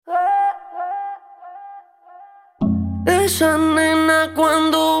Esa nena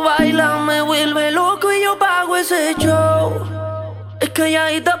cuando baila me vuelve loco y yo pago ese show. Es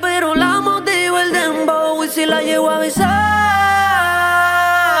calladita pero la motivo el dembow y si la llevo a besar.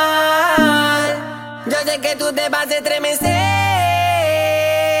 Yo sé que tú te vas a estremecer.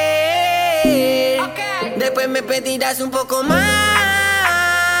 Okay. Después me pedirás un poco más.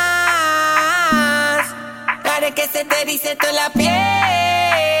 Haré que se te erice toda la piel.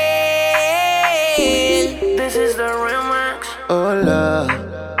 This is the remix. Hola,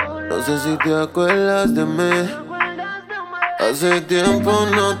 no sé si te acuerdas de mí. Hace tiempo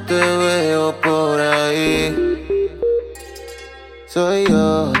no te veo por ahí. Soy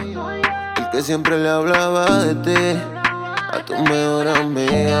yo, el que siempre le hablaba de ti a tu mejor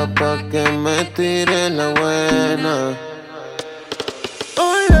amiga pa' que me tire la buena.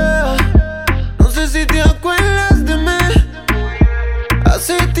 Hola, no sé si te acuerdas de mí.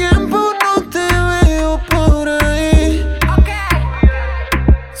 Hace tiempo no te veo por ahí.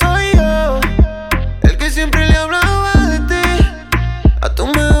 Soy yo, el que siempre le hablaba de ti a tu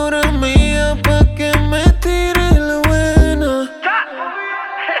mejor amiga pa' que me tire la buena.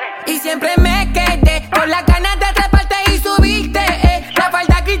 Y siempre me quedé con las ganas de atraparte y subirte. La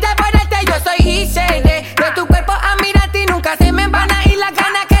falda grita por yo soy ICD. De tu cuerpo a mirarte y nunca se me van a ir las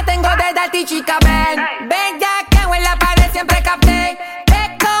ganas que tengo de darte, chica. Ven ya que en la pared siempre capté.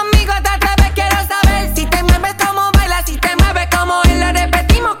 Ven conmigo otra vez, quiero saber si te mueves como bailas, si te mueves como él, lo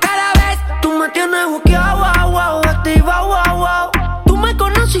repetimos cada vez. Tú me tienes buqueado, wow, wow, activa, wow, wow. Tú me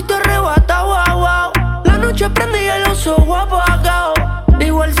conociste arrebata, wow, wow. La noche prendí y el oso guapo apagado.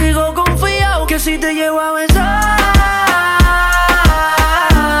 Igual sigo confiado que si te llevo a besar.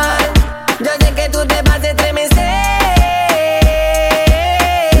 Yo sé que tú te vas a estremecer.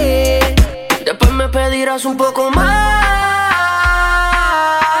 Después me pedirás un poco más.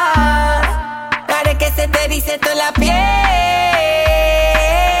 Haré que se te erice toda la piel.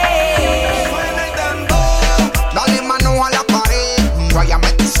 Dale mano a la pared,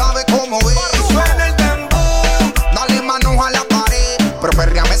 guayame, tú sabes cómo es. Suena el dembow, dale mano a la pared, pero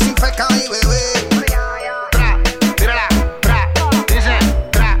perreame sin feca y bebé. Tra, tírala, tra, dice,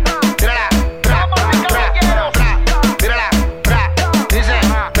 tra, tírala, tra, tra, tírala, tra, dice,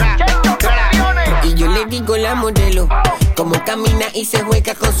 tra, tírala. Y yo le digo la modelo, cómo camina y se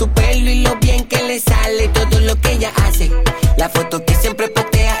juega con su pelo y lo bien que le sale todo lo que ella hace. La foto que siempre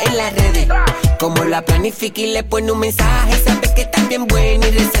postea en las redes, como la planifica y le pone un mensaje. Sabe que está bien buena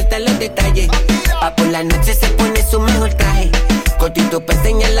y resalta los detalles. Pa' por la noche se pone su mejor traje, cortito pa'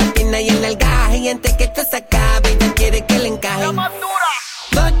 enseñar la pierna y el nalgaje. Y antes que esto se acabe, ella quiere que le encajen.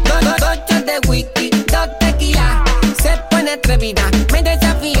 Dos shots de whisky, 2 tequila. Se pone atrevida, me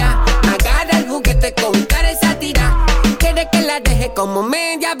desafía. Agarra el juguete con cara esa tira. Quiere que la deje como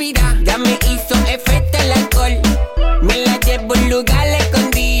media vida. Ya me hizo efecto el alcohol, me la llevo a un lugar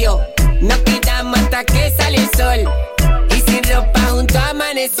escondido. Nos quedamos hasta que sale el sol y sin ropa juntos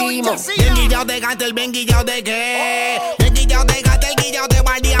amanecimos. Bien guillado de gato, el bien guillado de qué. Bien guillado de gato, el guillado de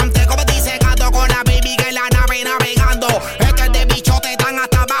variante. Como dice gato con la baby que en la nave navegando. Este de bichote están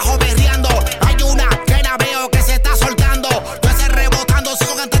hasta abajo berreando. Hay una que la veo que se está soltando. Yo ese rebotando,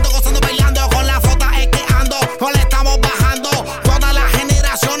 sigo cantando, gozando, bailando. Con la foto es que ando, no le estamos bajando. Todas las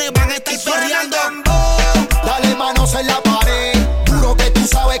generaciones van a estar perreando. Dale manos en la pared, duro que tú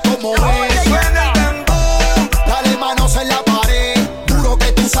sabes cómo es. Suena el dembow, dale manos en la pared, duro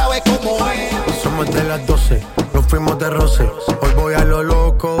que tú sabes cómo es. Somos de las 12, nos fuimos de roce. Hoy voy a lo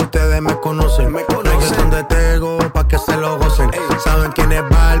loco, ustedes me conocen. Reggaeton de Tego, pa' que se lo gocen. Saben quién es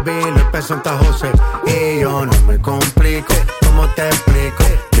Barbie, Luis P. Santa José. Y yo no me complico, ¿cómo te explico?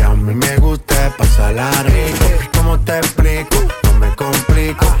 Que a mí me gusta pasarla rico. ¿Cómo te explico? No me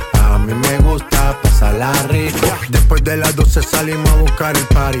complico, a mí me gusta pasarla rico. Después de las 12 salimos a buscar el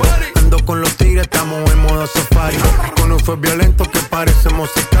party. Ando con los tigres, estamos en modo safari. Con un fue violento que parecemos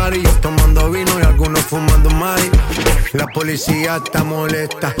sicarios. Tomando vino y algunos fumando mari. La policía está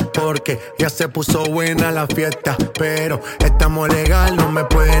molesta porque ya se puso buena la fiesta. Pero estamos legal, no me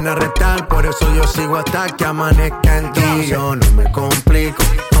pueden arrestar. Por eso yo sigo hasta que amanezca en ti. Yo no me complico,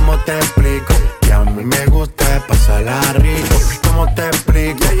 ¿cómo te explico? Que a mí me gusta pasarla rico. ¿Cómo te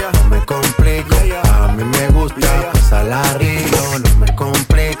explico? No me complico, a mí me gusta pasarla rico. No me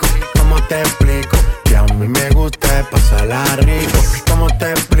complico, ¿cómo te explico? Que a mí me gusta pasarla rico. ¿Cómo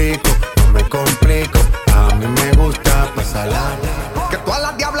te explico? No me complico, a mí me gusta pasarla rico. Que todas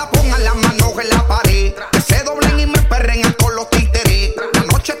las diablas pongan las manos en la pared, que se doblen y me perren a todos los títeres. La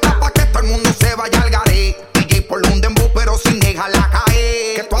noche está pa' que todo el mundo se vaya al garé. DJ por un dembow pero sin dejarla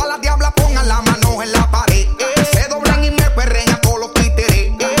caer. Que todas las diablas pongan las manos en la pared, que se doblen y me perren a todos los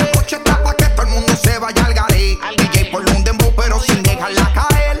títeres. La noche está pa' que todo el mundo se vaya al garé. DJ por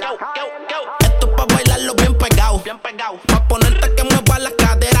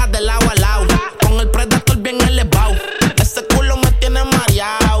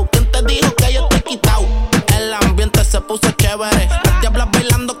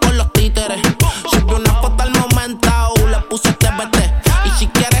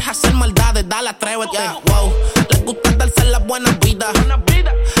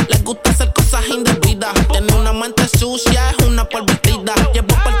sucia, es una por vestida.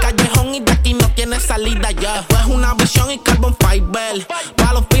 Llevo por el callejón y de aquí no tiene salida ya. Es una visión y carbon fiber.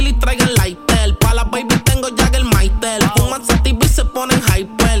 Pa' los Phillies traigan lighter. Pa' las baby tengo Jagger Maitel. Fuman sativa y se ponen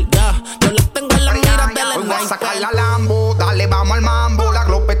hyper, yeah. Yo las tengo en la mira de la Hoy voy a sacar la Lambo, dale vamos al mambo. La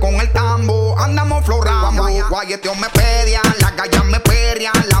glope con el tambo, andamos florando. Guayeteo me pedian, las gallas me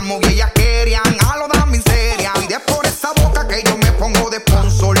perrean. Las movillas querían, a lo da miseria. Y de por esa boca que yo me pongo de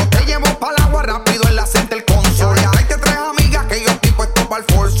sponsor. Te llevo pa'l agua rápido en la center console. Tráete 3 amigas que yo estoy puesto pa'l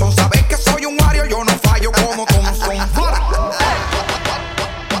Forson. Sabes que soy un Wario, yo no fallo como Thompson.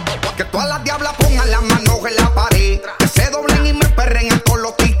 Que todas las diablas pongan las manos en la pared. Que se doblen y me perren a todos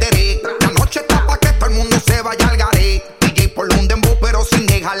los títeres. La noche está pa' que todo el mundo se vaya al garé. DJ por un dembow pero sin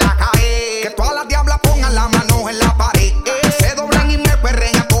dejarla caer. Que todas las diablas pongan las manos en la pared. Que se doblen y me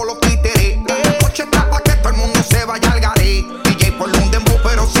perren a todos los títeres. La noche está pa' que todo el mundo se vaya al garé. DJ por un dembow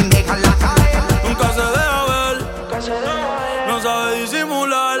pero sin dejarla caer. Nunca se deja ver, no sabe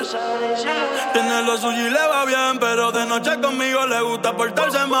disimular. Tiene lo suyo y le va bien, pero de noche conmigo le gusta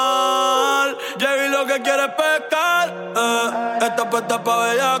portarse mal. Llegué y lo que quiere es pescar, esta puesta pa'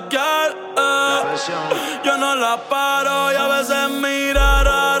 bellaquear, Yo no la paro y a veces mira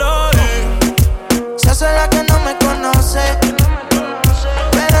raro. Se hace la que no me conoce,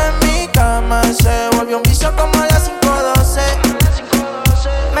 pero en mi cama se volvió un vicio como a las 5:12.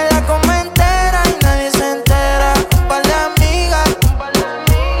 Me la come entera y nadie se entera. Un par de amigas,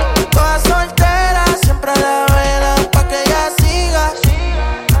 todas solteras, siempre a la vela pa' que ella siga.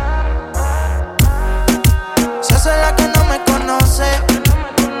 Se hace la que no me conoce,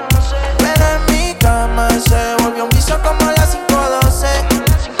 pero en mi cama se volvió un vicio como a las 5:12.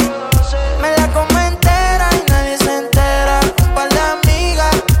 Me la come entera y nadie se entera. Un par de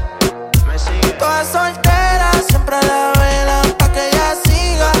amigas, todas solteras, siempre a la vela pa' que ella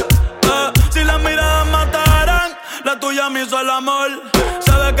siga. Si las miradas mataran, la tuya me hizo el amor.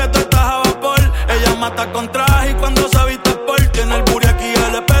 Sabe que tú estás a vapor. Ella mata con traje y cuando se viste por. Tiene el booty aquí,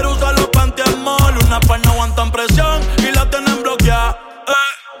 el espero usa los panty en mall. Una par no aguantan presión y la tienen bloqueada.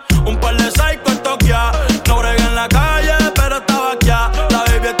 Un par de psycho en Tokia. No brega en la calle, pero está vaqueada. La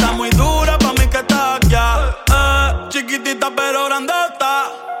baby está muy dura, pa' mí que está vaqueada. Chiquitita pero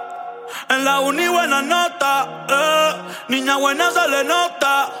grandota. En la uni buena nota. Niña buena se le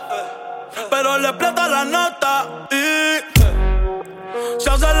nota, pero le explota la nota. Y se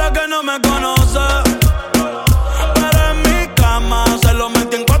hace la que no me conoce, pero en mi cama se lo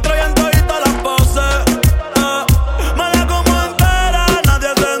metí en 4 y en todita las poses. Me la como entera,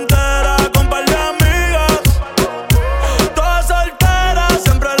 nadie se entera. Con par de amigas, todas solteras,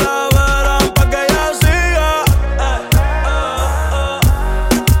 siempre la verán pa' que ella siga.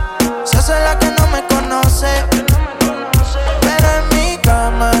 Se hace la que no me conoce, pero en mi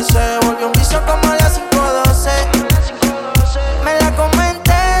cama se volvió un vicio como a las 5:12. Me la come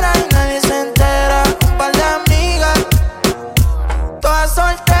entera y nadie se entera. Un par de amigas, todas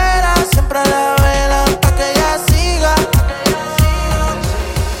solteras, siempre a la vela pa' que ella siga.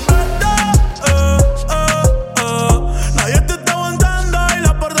 Nadie te está aguantando y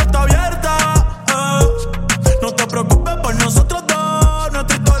la puerta está abierta. No te preocupes por nosotros dos,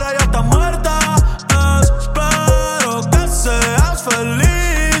 nuestra historia ya está muerta. Espero que seas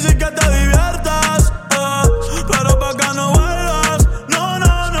feliz y que te diviertas, pero pa' que no vuelvas, no,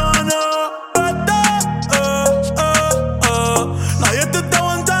 no, no, no. Nadie te está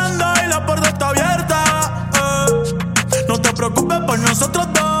aguantando y la puerta está abierta. No te preocupes por nosotros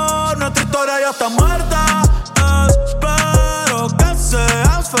dos, nuestra historia ya está muerta. Espero que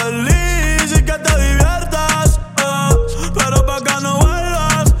seas feliz y que te diviertas, pero pa' que no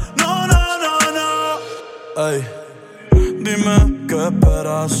vuelvas, no, no, no, no. Ey, dime qué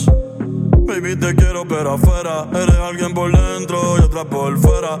esperas. Baby, te quiero pero afuera. Eres alguien por dentro y otra por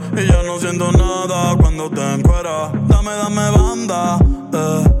fuera. Y ya no siento nada cuando te encueras. Dame, dame banda,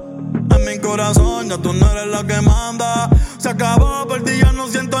 En mi corazón ya tú no eres la que manda. Se acabó, por ti ya no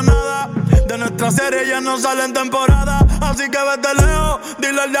siento nada. De nuestra serie ya no sale en temporada. Así que vete lejos,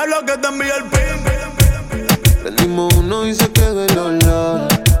 dile al diablo que te envíe el pin. Prendimos uno y se quedó el olor.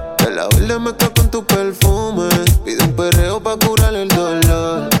 De la verde mezcla con tu perfume. Pide un perreo pa' curar el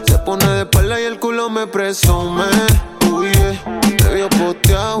dolor. Se pone de espalda y el culo me presume. Uy, me vio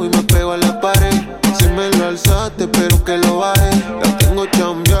posteado y me pegó a la pared. Si me lo alzaste, pero que lo baje. La tengo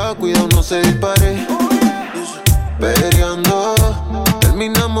chambeada, cuidado no se dispare. Peleando,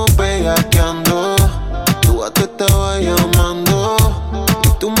 terminamos bellaqueando. Tu gato estaba llamando y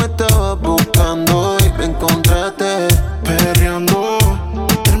tú me estabas buscando y me encontraste. Perreando,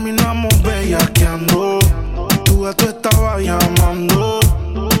 terminamos bellaqueando. Tu gato estaba llamando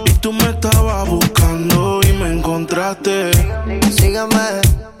y tú me estabas buscando y me encontraste.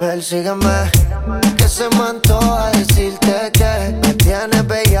 Persígueme, que se me antoja decirte que me tienes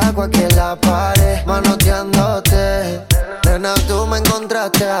bellaco aquí en la pared, manoteándote. Nena, tú me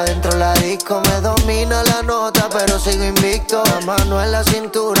encontraste adentro la disco, me domina la nota, pero sigo invicto. La mano en la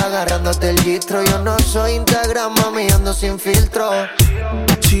cintura, agarrándote el gistro. Yo no soy Instagram, mami, ando sin filtro.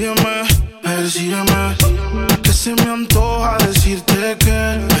 Sígueme, persígueme, que se me antoja decirte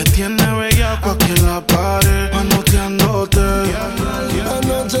que me tiene bellaco aquí en la pared, manoteándote. La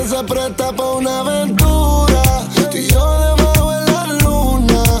noche se presta pa' una aventura, tú y yo debajo de la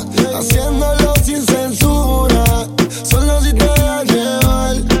luna, haciéndolo sin censura, solo si te dejas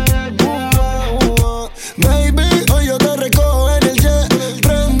llevar. Baby, hoy yo te recojo en el jet,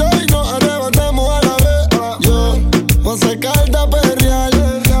 prendo y nos arrebatamos a la vez. Yo voy a sacarte a perrear,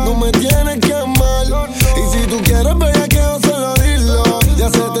 no me tienes que amar. Y si tú quieres bellaqueo, solo dilo. Ya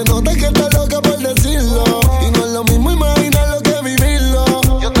se te nota que estás loca por decirlo, y no es lo mismo imaginarlo que vivirlo.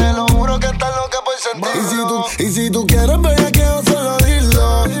 Yo te lo juro que estás loca por sentirlo. Y si tú quieres bellaqueo, solo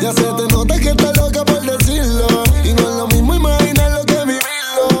dilo. Ya se te nota que estás loca por decirlo, y no es lo mismo imaginarlo que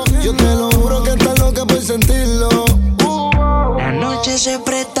vivirlo. Yo te lo juro que estás loca por sentirlo. La noche se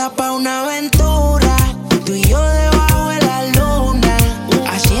presta pa' una aventura, tú y yo debajo de la luna,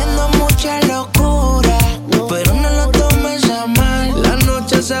 haciendo mucha locura, pero no lo tomes a mal. La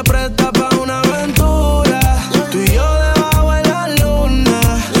noche se presta pa' una aventura, tú y yo debajo de la luna,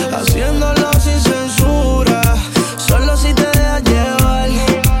 haciéndolo sin censura, solo si te dejas llevar.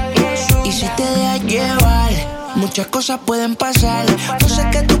 Y si te dejas llevar, muchas cosas pueden pasar. No sé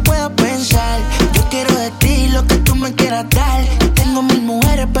qué tú puedas pensar, yo quiero de ti lo que tú me quieras dar. Tengo 1000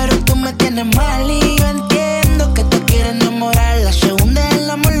 mujeres, pero tú me tienes mal. Y yo entiendo que te quieres enamorar. La segunda es el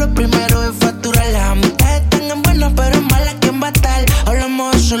amor, lo primero es facturar. Las amistades están en buenas, pero es mala quien va a estar.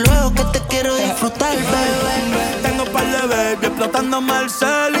 Hablamos de eso luego, que te quiero disfrutar, baby. Tengo par de baby explotándome el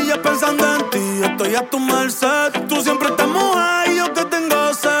cel, y yo pensando en ti, estoy a tu merced. Tú siempre estás mojada y yo que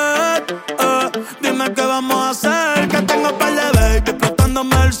tengo sed. Dime qué vamos a hacer, que tengo par de baby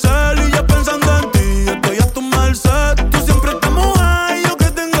explotándome el cel, y yo pensando en ti, estoy a tu merced. Tú siempre estás mojada y yo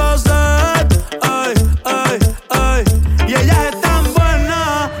que tengo sed. Ay, ay, ay. Y ellas están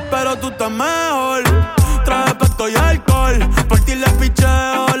buenas, pero tú estás mejor. Traje pesto y alcohol, por ti les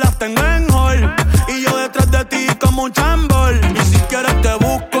picheo, las tengo en hall. Y yo detrás de ti como un chambol. Y si quieres te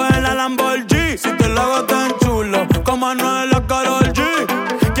busco en la Lamborghini, si te lo hago tan chulo como Anuel la Karol G.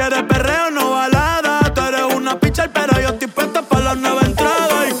 ¿Quieres perreo, no balada? Tú eres una pitcher, pero yo estoy puesta para la nueva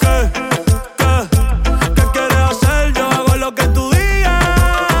entrada. ¿Y qué quieres hacer? Yo hago lo que tú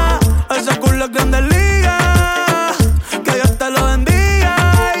digas. Ese culo es grande liga, que Dios te lo bendiga.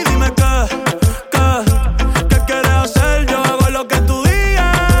 Y dime ¿qué quieres hacer? Yo hago lo que tú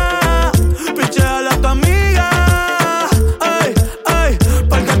digas. Picheale a tu amiga. Ay, ay,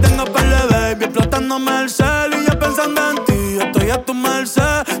 porque tengo par de baby explotándome el cel, y yo pensando en ti, estoy a tu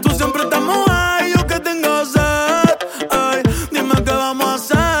merced. Tú siempre estás mojada y yo que tengo sed. Ay, dime qué vamos a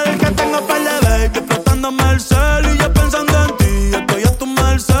hacer, que tengo par de baby explotándome el cel, y yo pensando en ti, estoy a tu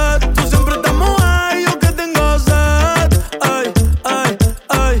merced. Tú siempre estás mojada y yo que tengo sed. Ay, ay,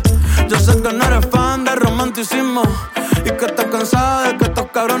 ay. Yo sé que no eres fan de romanticismo, y que estás cansada de que estos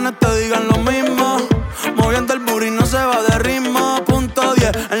cabrones te digan lo mismo. Moviendo el booty no se va de ritmo. Punto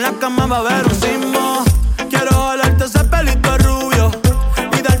 10, en la cama va a haber un sismo. Quiero jalarte ese pelito rubio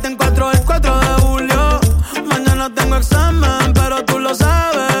y darte en 4 el 4 de julio. Mañana tengo examen, pero tú lo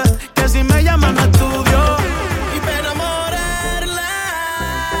sabes, que si me llaman a estudio. Y para enamorarla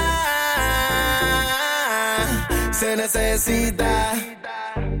se necesita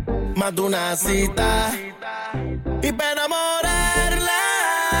más de una cita. Y para enamorarla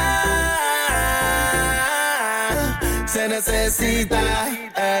se necesita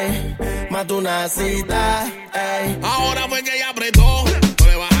más de una cita. Ahora fue que ella apretó, no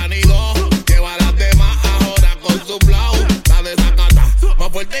le baja ni dos. Lleva a las demás ahora con su flow. La desacata, más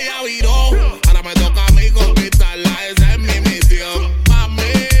fuerte ya viró. Ahora me toca a mí conquistarla, esa es mi misión. Mami,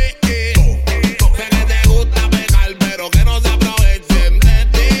 sé que te gusta pegar, pero que no se aprovechen de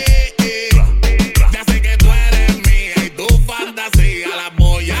ti. Ya sé que tú eres mía y tu fantasía las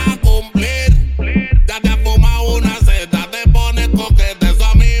voy a cumplir. Ya te has fumado una seta, te pones coquete, eso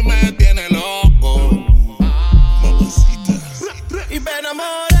a mí me tiene loco. Mamacita.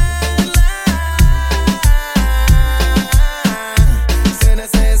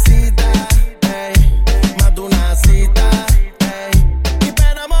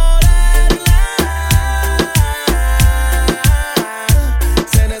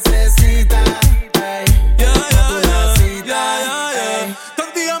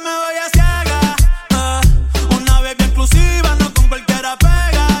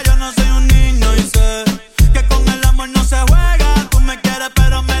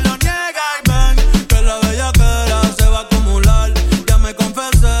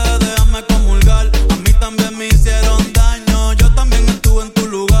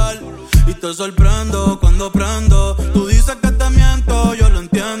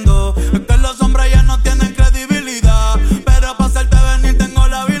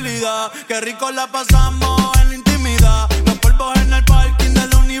 Qué rico la pasamos en la intimidad. Los polvos en el parking de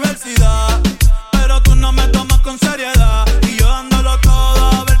la universidad. Pero tú no me tomas con seriedad. Y yo dándolo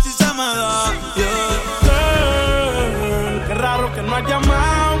todo a ver si se me da. Girl, qué raro que no has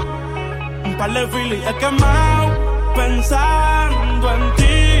llamado. Un par de filis he quemado. Pensando en ti,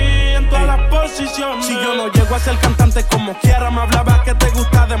 en todas las posiciones. Si yo no llego a ser cantante como quiera, me hablaba que te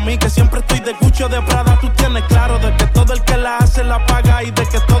gusta de mí, que siempre estoy de Gucci o de Prada. Tú tienes claro de que todo el que la hace la paga y de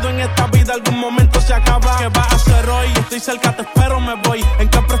que todo en esta vida algún momento se acaba. ¿Qué vas a hacer hoy? Estoy cerca, te espero, me voy. ¿En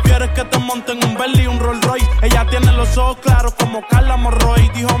qué prefieres que te monten un Bentley y un Rolls Royce? Ella tiene los ojos claros como Carla Morroy.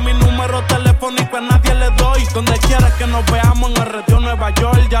 Dijo mi número telefónico a nadie le doy. Donde quieras que nos veamos en el retiro Nueva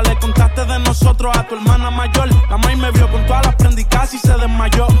York. Ya le contaste de nosotros a tu hermana mayor. La maíz me vio con todas las prendicas y se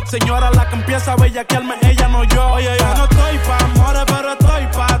desmayó. Señora, la que empieza a bellaquearme, ella no yo. Oye, yo no estoy pa' amores, pero estoy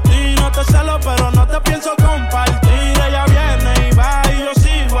pa' ti. No te celo, pero no te pienso compartir. Ella viene y va y yo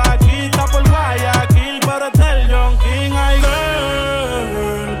sigo aquí. Está por Guayaquil, pero es del John King. Ay,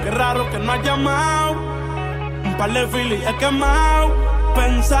 girl, qué raro que no has llamado. Un par de filis he quemado.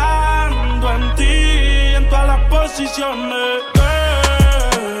 Pensando en ti, en todas las posiciones.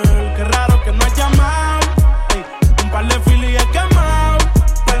 Girl, qué raro que no has llamado. Un par de filis he quemado.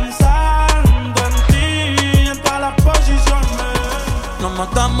 Pensando en ti, en todas las posiciones. Nos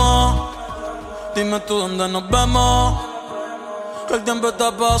matamos. Dime tú dónde nos vemos. Que el tiempo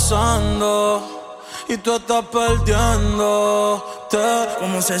está pasando y tú estás perdiéndote.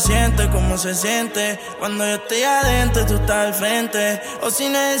 ¿Cómo se siente? ¿Cómo se siente? Cuando yo estoy adentro, tú estás al frente. O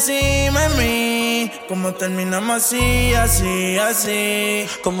sin encima de mí. ¿Cómo terminamos así, así, así?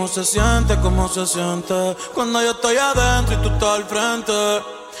 ¿Cómo se siente? ¿Cómo se siente? Cuando yo estoy adentro y tú estás al frente.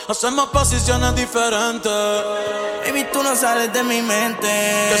 Hacemos posiciones diferentes. Baby, tú no sales de mi mente.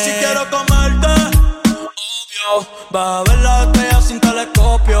 Que si quiero comerte, obvio. Vas a ver las estrellas sin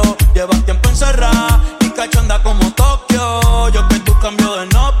telescopio. Llevas tiempo encerrada y cachonda como Tokio. Yo que tú cambio de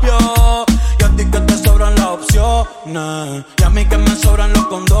novio. Y a ti que te sobran las opciones. Y a mí que me sobran los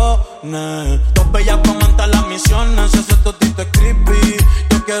condones. Dos bellas para montar las misiones. Ese totito es creepy.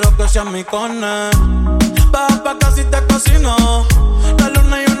 Yo quiero que seas mi cone. Baja pa' casi te cocino. La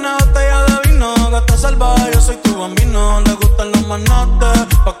luna y una botella de vino. Gata salvaje, yo soy tu bambino. Le gustan los manates,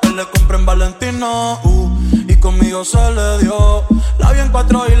 pa' que le compren Valentino. Y conmigo se le dio. La vi en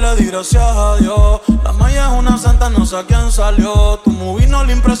 4 y le di gracias a Dios. La Maya es una santa, no sé a quién salió. Tu movie no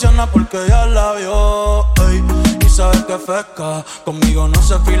le impresiona porque ya la vio. Ey, y sabes que fresca. Conmigo no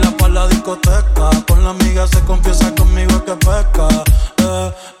se fila pa' la discoteca. Con la amiga se confiesa, conmigo es que pesca.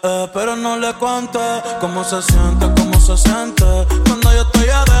 Pero no le cuente cómo se siente cuando yo estoy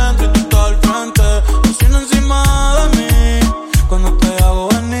adentro y tú estás al frente. Cocina encima de mí cuando te hago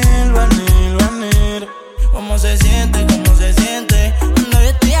venir, venir, venir. ¿Cómo se siente? ¿Cómo se siente? Cuando yo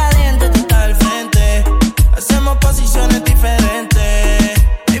estoy adentro y tú estás al frente. Hacemos posiciones diferentes.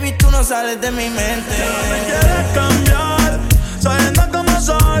 Baby, tú no sales de mi mente. No me quieres cambiar, sabiendo cómo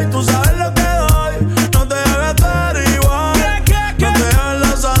soy. Tú sabes lo que doy. No te hagas estar igual. No te hagas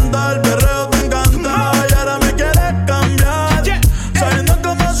la santa, el perreo te encanta. Y ahora me quieres cambiar, sabiendo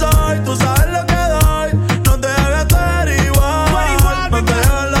cómo soy. Tú sabes lo que doy. No te hagas estar igual. No te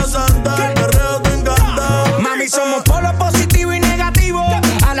hagas la santa, el perreo te encanta. Mami, somos polo positivo y negativo.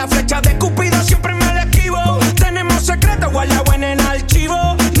 A la flecha de Cupido siempre me la esquivo. Tenemos secretos guardados en el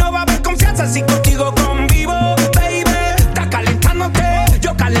archivo. No va a haber confianza si contigo convivo. Baby, estás calentándote,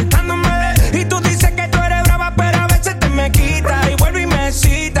 yo calentándome. Y tú dices que tú eres brava, pero a veces te me quitas. Y vuelvo y me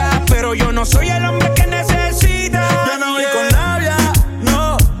citas, pero yo no soy el hombre que necesita. Yo no voy con labia,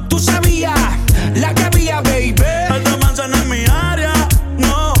 no. Tú sabías la que había, baby. Esta manzana es mi área,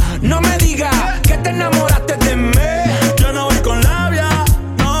 no. No me digas que te enamoraste de mí. Yo no voy con labia,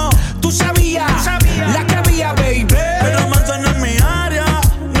 no. Tú sabías la que había, baby. Esta manzana es mi área,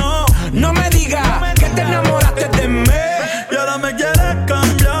 no. No me digas que te enamoraste de mí. Y ahora me quieres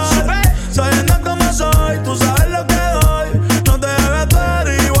cambiar, sabiendo cómo soy. Tú sabes lo que doy. No te hagas estar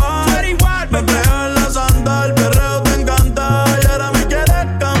igual. No te hagas la santa, el perreo te encanta. Y ahora me quieres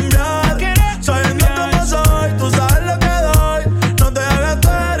cambiar, sabiendo cómo soy. Tú sabes lo que doy. No te hagas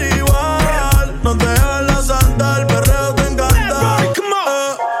estar igual. No te hagas la santa, el perreo te encanta.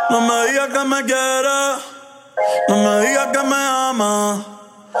 No me digas que me quieres, no me digas que me amas.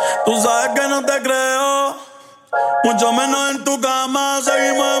 Tú sabes que no te creo, mucho menos en tu cama.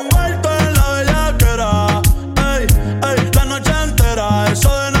 Seguimos en